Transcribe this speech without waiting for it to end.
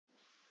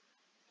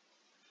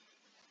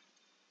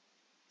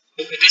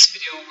In this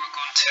video we're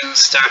going to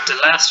start the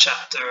last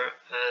chapter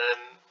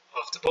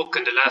of the book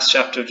and the last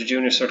chapter of the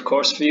Junior Cert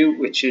course for you,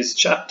 which is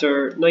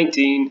chapter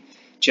 19,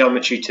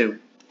 Geometry 2.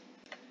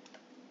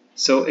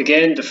 So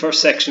again, the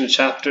first section of the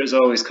chapter is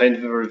always kind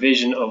of a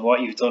revision of what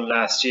you've done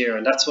last year,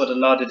 and that's what a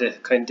lot of the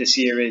kind of this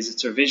year is.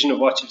 It's a revision of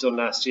what you've done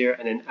last year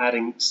and then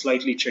adding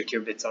slightly trickier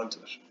bits onto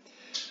it.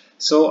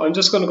 So I'm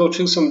just going to go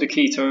through some of the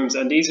key terms,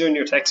 and these are in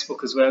your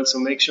textbook as well, so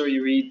make sure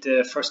you read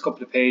the first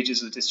couple of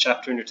pages of this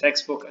chapter in your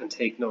textbook and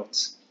take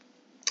notes.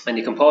 And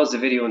you can pause the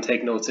video and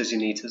take notes as you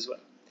need to as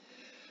well.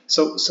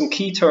 So some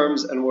key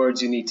terms and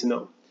words you need to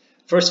know.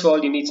 First of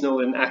all, you need to know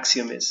what an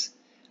axiom is.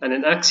 And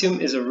an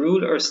axiom is a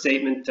rule or a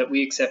statement that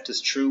we accept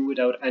as true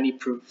without any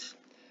proof.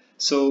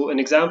 So an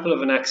example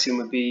of an axiom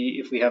would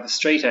be if we have a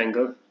straight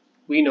angle,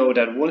 we know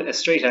that a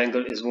straight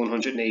angle is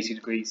 180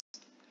 degrees.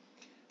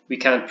 We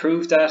can't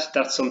prove that.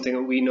 That's something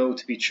that we know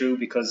to be true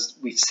because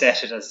we've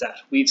set it as that.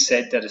 We've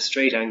said that a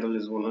straight angle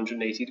is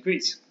 180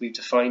 degrees. We've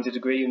defined a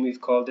degree and we've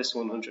called this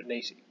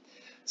 180.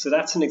 So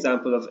that's an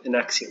example of an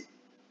axiom.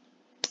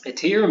 A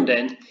theorem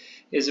then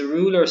is a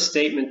rule or a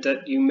statement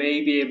that you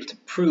may be able to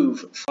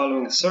prove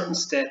following a certain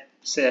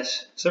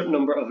certain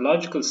number of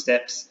logical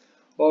steps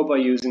or by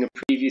using a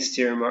previous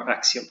theorem or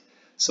axiom.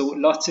 So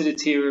lots of the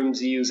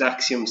theorems you use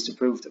axioms to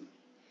prove them.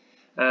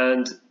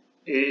 And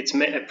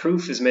a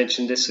proof is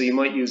mentioned this, so you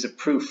might use a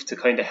proof to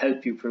kind of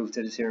help you prove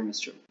that a theorem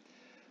is true.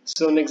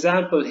 So an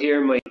example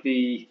here might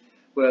be,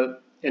 well,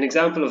 an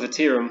example of a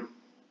theorem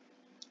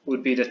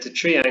would be that the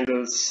three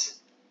angles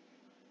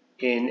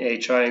in a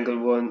triangle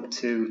 1,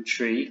 2,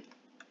 3,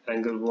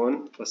 angle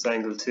 1 plus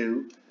angle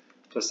 2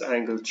 plus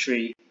angle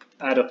 3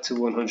 add up to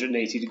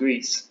 180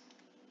 degrees.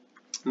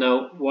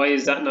 Now, why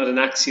is that not an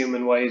axiom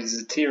and why is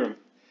it a theorem?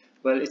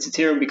 Well, it's a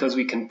theorem because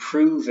we can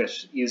prove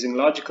it using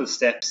logical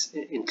steps,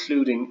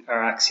 including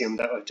our axiom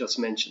that I've just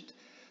mentioned.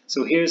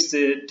 So here's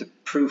the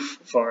proof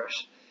for it.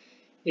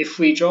 If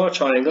we draw a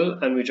triangle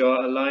and we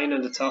draw a line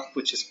on the top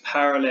which is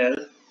parallel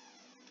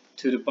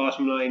to the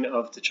bottom line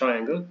of the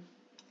triangle,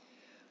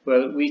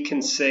 well, we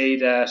can say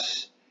that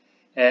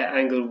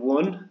angle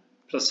 1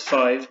 plus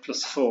 5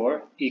 plus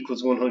 4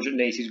 equals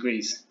 180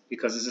 degrees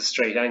because it's a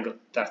straight angle.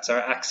 That's our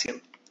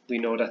axiom. We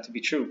know that to be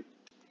true.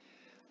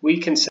 We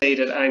can say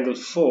that angle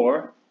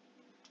 4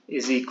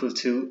 is equal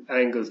to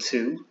angle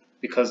 2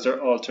 because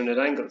they're alternate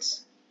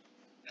angles,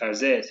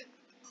 RZ.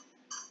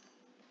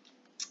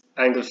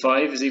 Angle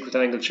 5 is equal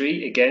to angle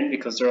 3, again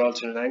because they're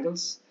alternate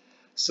angles.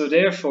 So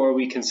therefore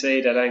we can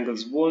say that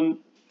angles 1,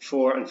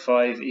 4 and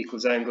 5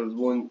 equals angles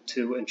 1,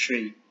 2 and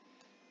 3.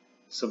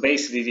 So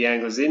basically the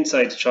angles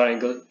inside the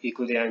triangle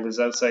equal the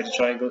angles outside the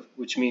triangle,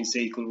 which means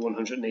they equal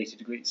 180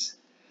 degrees.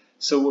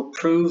 So we're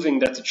proving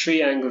that the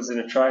three angles in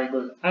a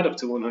triangle add up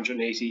to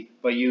 180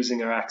 by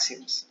using our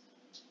axioms.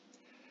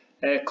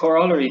 A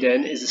corollary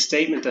then is a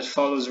statement that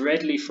follows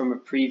readily from a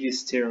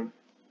previous theorem.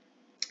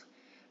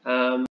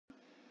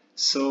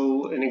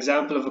 So an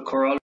example of a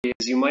corollary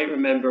is, you might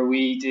remember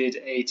we did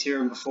a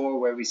theorem before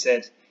where we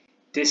said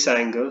this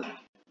angle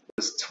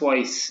was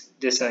twice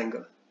this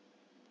angle.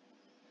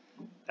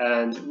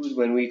 And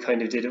when we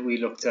kind of did it, we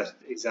looked at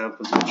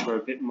examples which were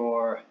a bit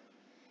more,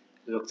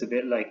 looked a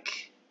bit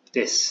like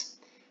this.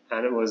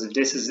 And it was, if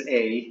this is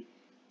A,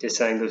 this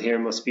angle here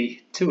must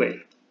be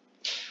 2A.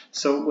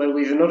 So, well,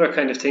 we have another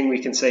kind of thing we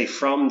can say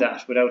from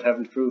that without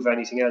having to prove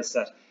anything else,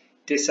 that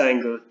this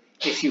angle,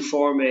 if you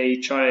form a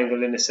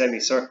triangle in a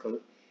semicircle,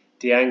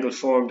 the angle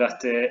formed at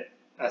the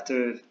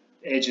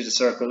edge of the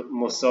circle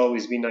must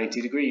always be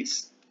 90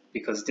 degrees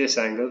because this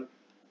angle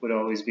would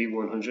always be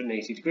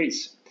 180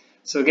 degrees.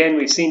 So again,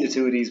 we've seen the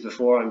two of these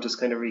before. I'm just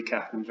kind of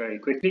recapping very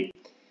quickly.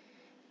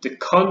 The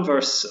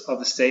converse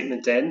of a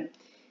statement then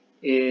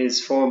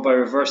is formed by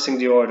reversing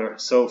the order.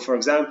 So for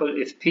example,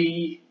 if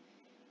P,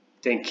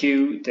 then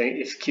Q, then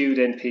if Q,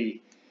 then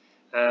P.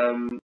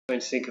 I'm trying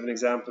to think of an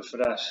example for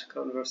that.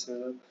 Converse of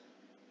them.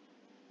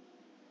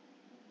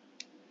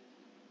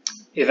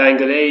 If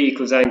angle A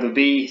equals angle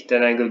B,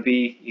 then angle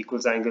B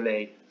equals angle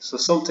A. So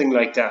something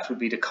like that would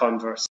be the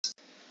converse.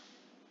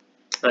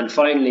 And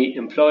finally,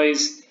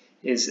 implies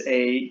is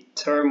a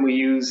term we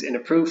use in a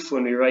proof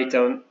when we write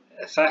down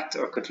a fact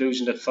or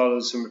conclusion that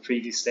follows from a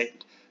previous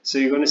statement. So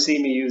you're going to see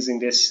me using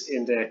this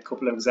in the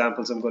couple of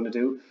examples I'm going to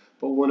do.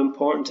 But one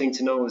important thing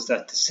to know is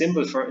that the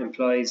symbol for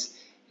implies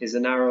is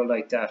an arrow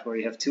like that, where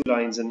you have two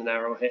lines and an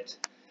arrow hit.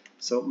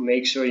 So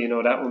make sure you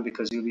know that one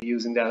because you'll be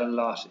using that a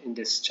lot in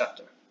this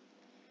chapter.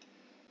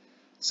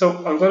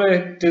 So I'm going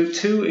to do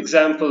two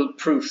example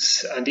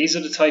proofs, and these are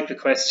the type of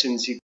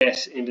questions you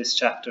get in this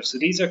chapter. So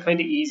these are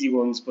kind of easy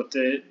ones, but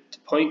the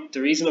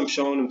reason I'm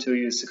showing them to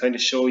you is to kind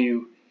of show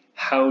you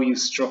how you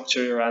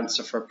structure your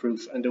answer for a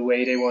proof and the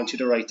way they want you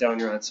to write down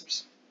your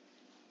answers.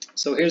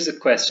 So here's the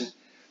question.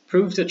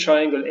 Prove that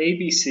triangle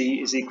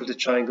ABC is equal to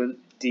triangle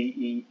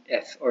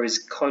DEF, or is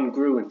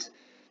congruent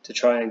to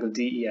triangle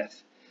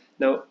DEF.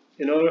 Now,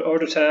 in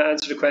order to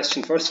answer the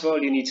question, first of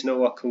all, you need to know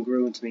what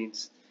congruent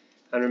means.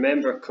 And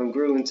remember,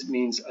 congruent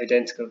means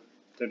identical.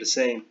 They're the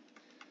same.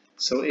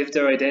 So if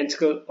they're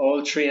identical,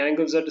 all three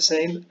angles are the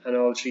same and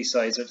all three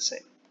sides are the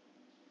same.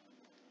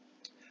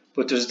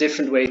 But there's a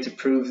different way to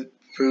prove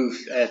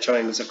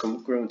triangles are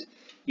congruent.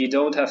 You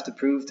don't have to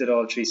prove that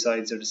all three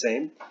sides are the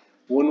same.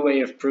 One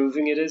way of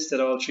proving it is that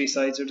all three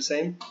sides are the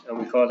same, and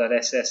we call that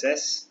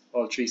SSS,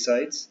 all three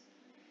sides.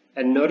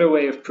 Another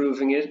way of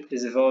proving it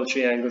is if all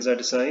three angles are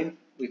the same,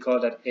 we call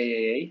that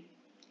AAA.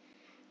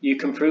 You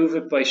can prove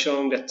it by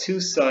showing that two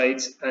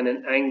sides and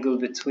an angle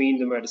between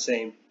them are the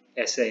same,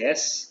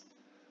 SAS,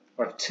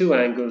 or two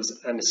angles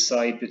and a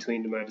side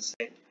between them are the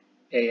same,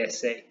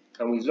 ASA.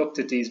 And we've looked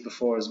at these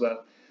before as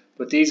well.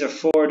 But these are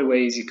four of the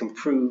ways you can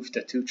prove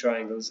that two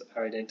triangles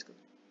are identical.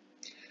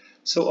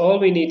 So all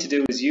we need to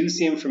do is use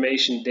the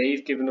information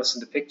they've given us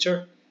in the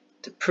picture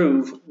to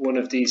prove one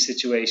of these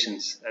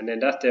situations, and then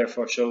that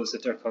therefore shows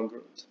that they're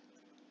congruent.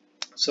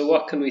 So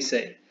what can we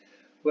say?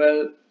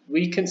 Well,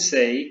 we can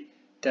say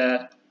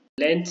that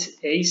length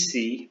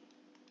AC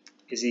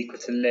is equal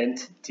to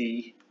length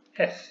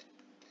DF,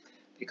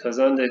 because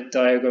on the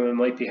diagram it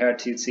might be hard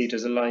to see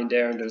there's a line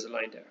there and there's a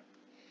line there.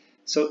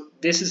 So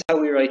this is how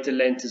we write the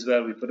length as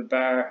well. We put a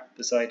bar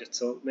beside it,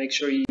 so make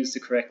sure you use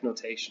the correct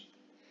notation.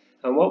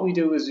 And what we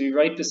do is we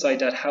write beside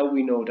that how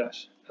we know that.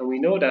 And we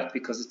know that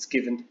because it's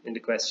given in the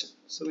question.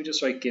 So we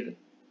just write given.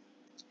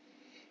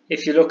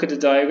 If you look at the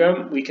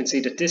diagram, we can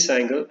see that this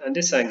angle and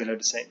this angle are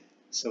the same.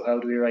 So how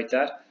do we write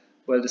that?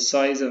 Well, the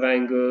size of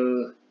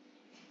angle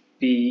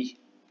BAC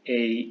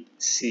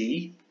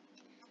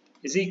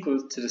is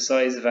equal to the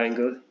size of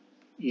angle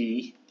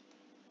EDF,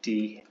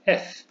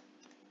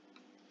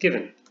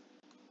 given.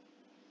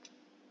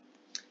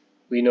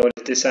 We know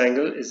that this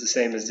angle is the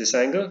same as this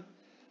angle,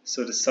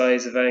 so the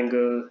size of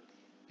angle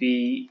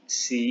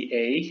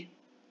BCA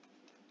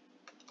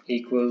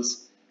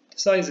equals the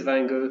size of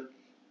angle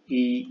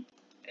EFD.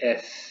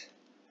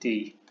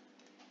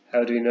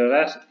 How do we know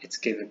that? It's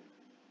given.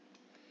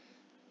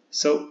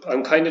 So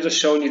I'm kind of just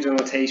showing you the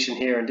notation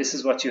here, and this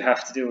is what you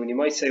have to do. And you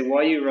might say, why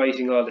are you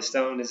writing all this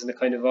down? Isn't it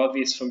kind of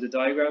obvious from the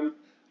diagram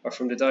or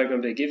from the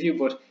diagram they give you?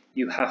 But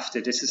you have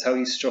to. This is how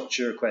you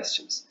structure your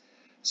questions.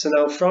 So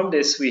now from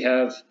this we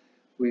have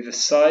a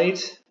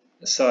side,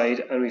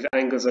 and we've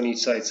angles on each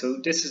side. So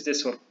this is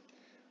this one.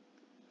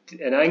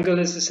 An angle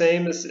is the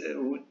same as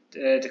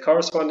the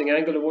corresponding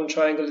angle of one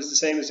triangle is the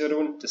same as the other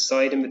one, the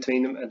side in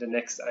between them, and the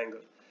next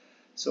angle.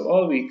 So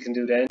all we can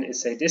do then is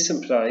say this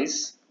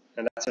implies,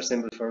 and that's our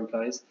symbol for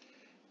implies,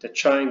 that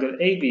triangle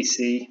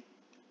ABC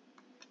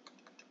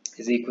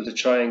is equal to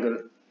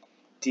triangle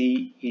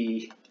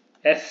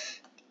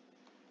DEF,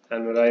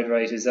 and what I'd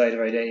write is I'd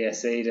write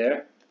ASA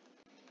there,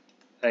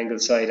 angle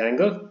side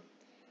angle,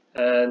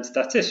 and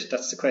that's it,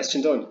 that's the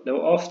question done. Now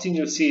often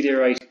you'll see they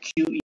write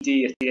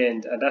QED at the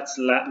end, and that's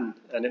Latin,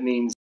 and it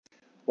means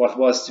what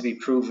was to be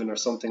proven or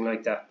something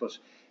like that, but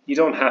you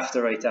don't have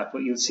to write that,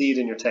 but you'll see it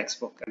in your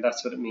textbook, and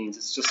that's what it means.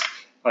 It's just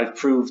I've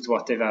proved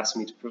what they've asked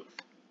me to prove.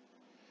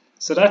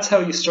 So that's how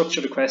you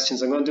structure the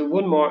questions. I'm going to do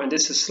one more, and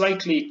this is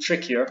slightly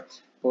trickier,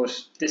 but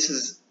this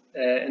is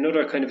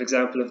another kind of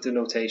example of the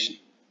notation.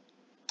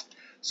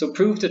 So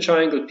prove the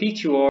triangle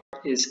PQR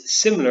is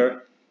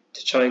similar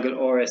to triangle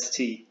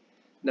RST.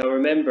 Now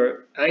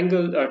remember,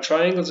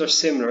 triangles are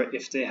similar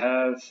if they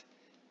have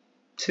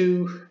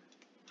two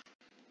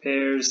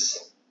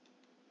pairs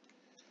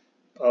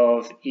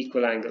of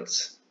equal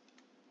angles.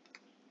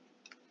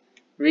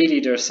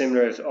 Really they're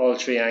similar if all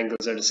three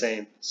angles are the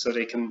same. So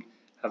they can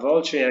have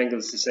all three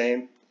angles the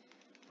same,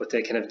 but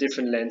they can have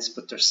different lengths,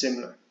 but they're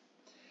similar.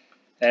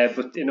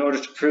 But in order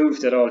to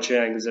prove that all three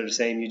angles are the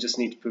same, you just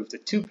need to prove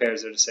that two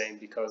pairs are the same,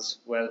 because,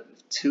 well,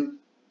 if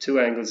two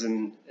angles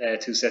and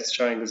two sets of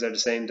triangles are the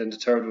same, then the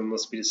third one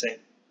must be the same,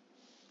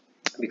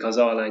 because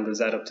all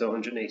angles add up to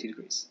 180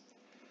 degrees.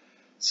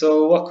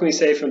 So what can we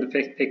say from the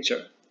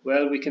picture?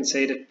 Well, we can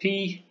say that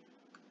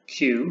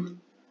PQ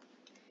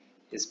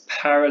is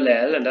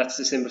parallel, and that's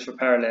the symbol for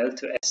parallel,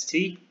 to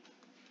ST,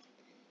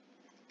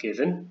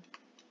 given.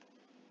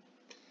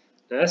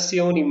 Now that's the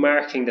only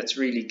marking that's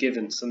really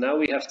given, so now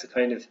we have to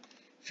kind of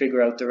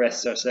figure out the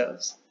rest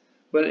ourselves.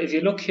 Well, if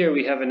you look here,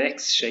 we have an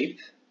X shape,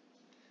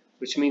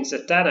 which means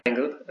that that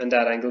angle and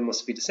that angle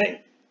must be the same.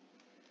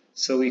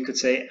 So we could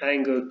say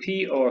angle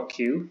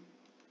PRQ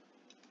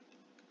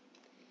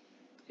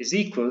is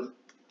equal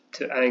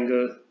to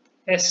angle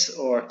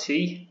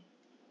SRT,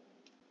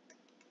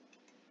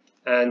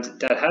 and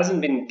that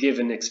hasn't been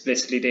given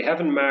explicitly. They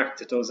haven't marked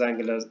that those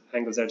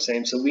angles are the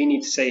same, so we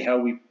need to say how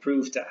we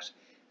proved that.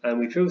 And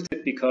we proved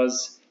it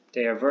because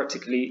they are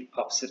vertically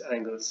opposite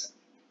angles.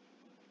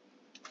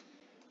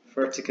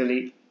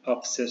 Vertically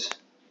opposite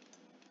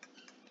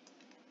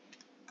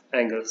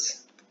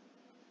angles.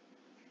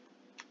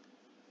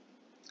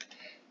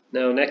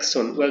 Now next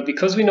one. Well,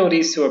 because we know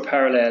these two are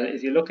parallel,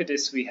 if you look at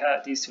this, we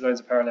have these two lines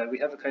are parallel. We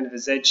have a kind of a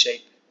Z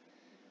shape.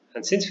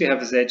 And since we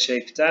have a Z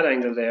shape, that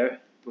angle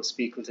there must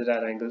be equal to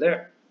that angle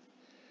there.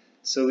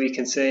 So we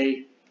can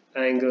say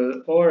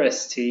angle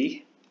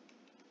RST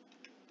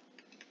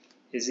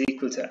is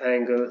equal to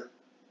angle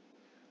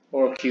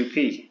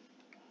RQP.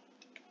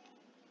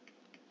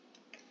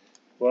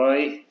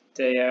 Why?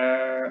 They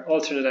are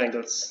alternate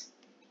angles.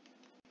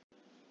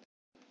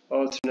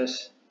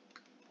 Alternate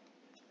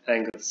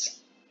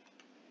angles.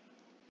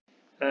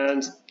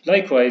 And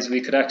likewise,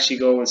 we could actually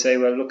go and say,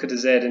 well, look at the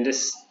z in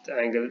this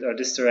angle or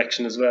this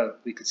direction as well.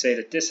 We could say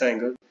that this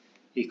angle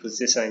equals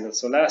this angle.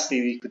 So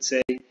lastly, we could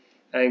say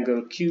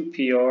angle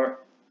QPR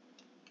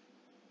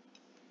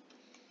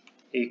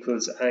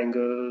equals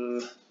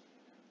angle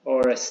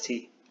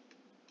RST.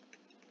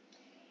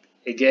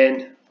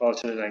 Again,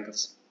 alternate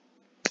angles.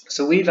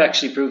 So we've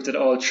actually proved that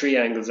all three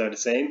angles are the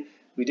same.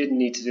 We didn't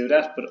need to do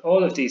that, but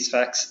all of these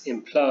facts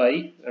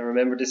imply, and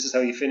remember this is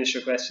how you finish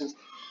your questions,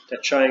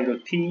 that triangle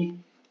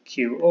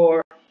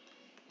PQR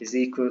is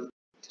equal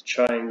to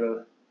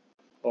triangle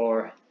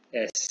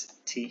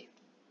RST.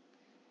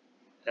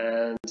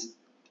 And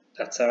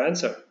that's our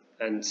answer.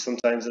 And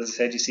sometimes, as I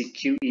said, you see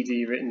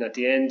QED written at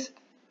the end.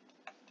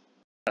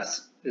 That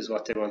is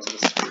what they wanted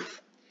us to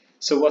prove.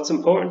 So what's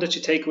important that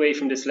you take away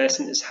from this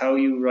lesson is how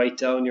you write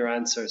down your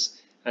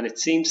answers. And it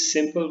seems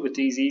simple with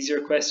these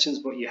easier questions,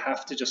 but you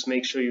have to just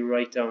make sure you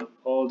write down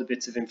all the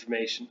bits of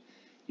information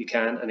you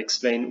can and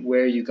explain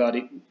where you got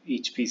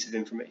each piece of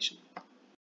information.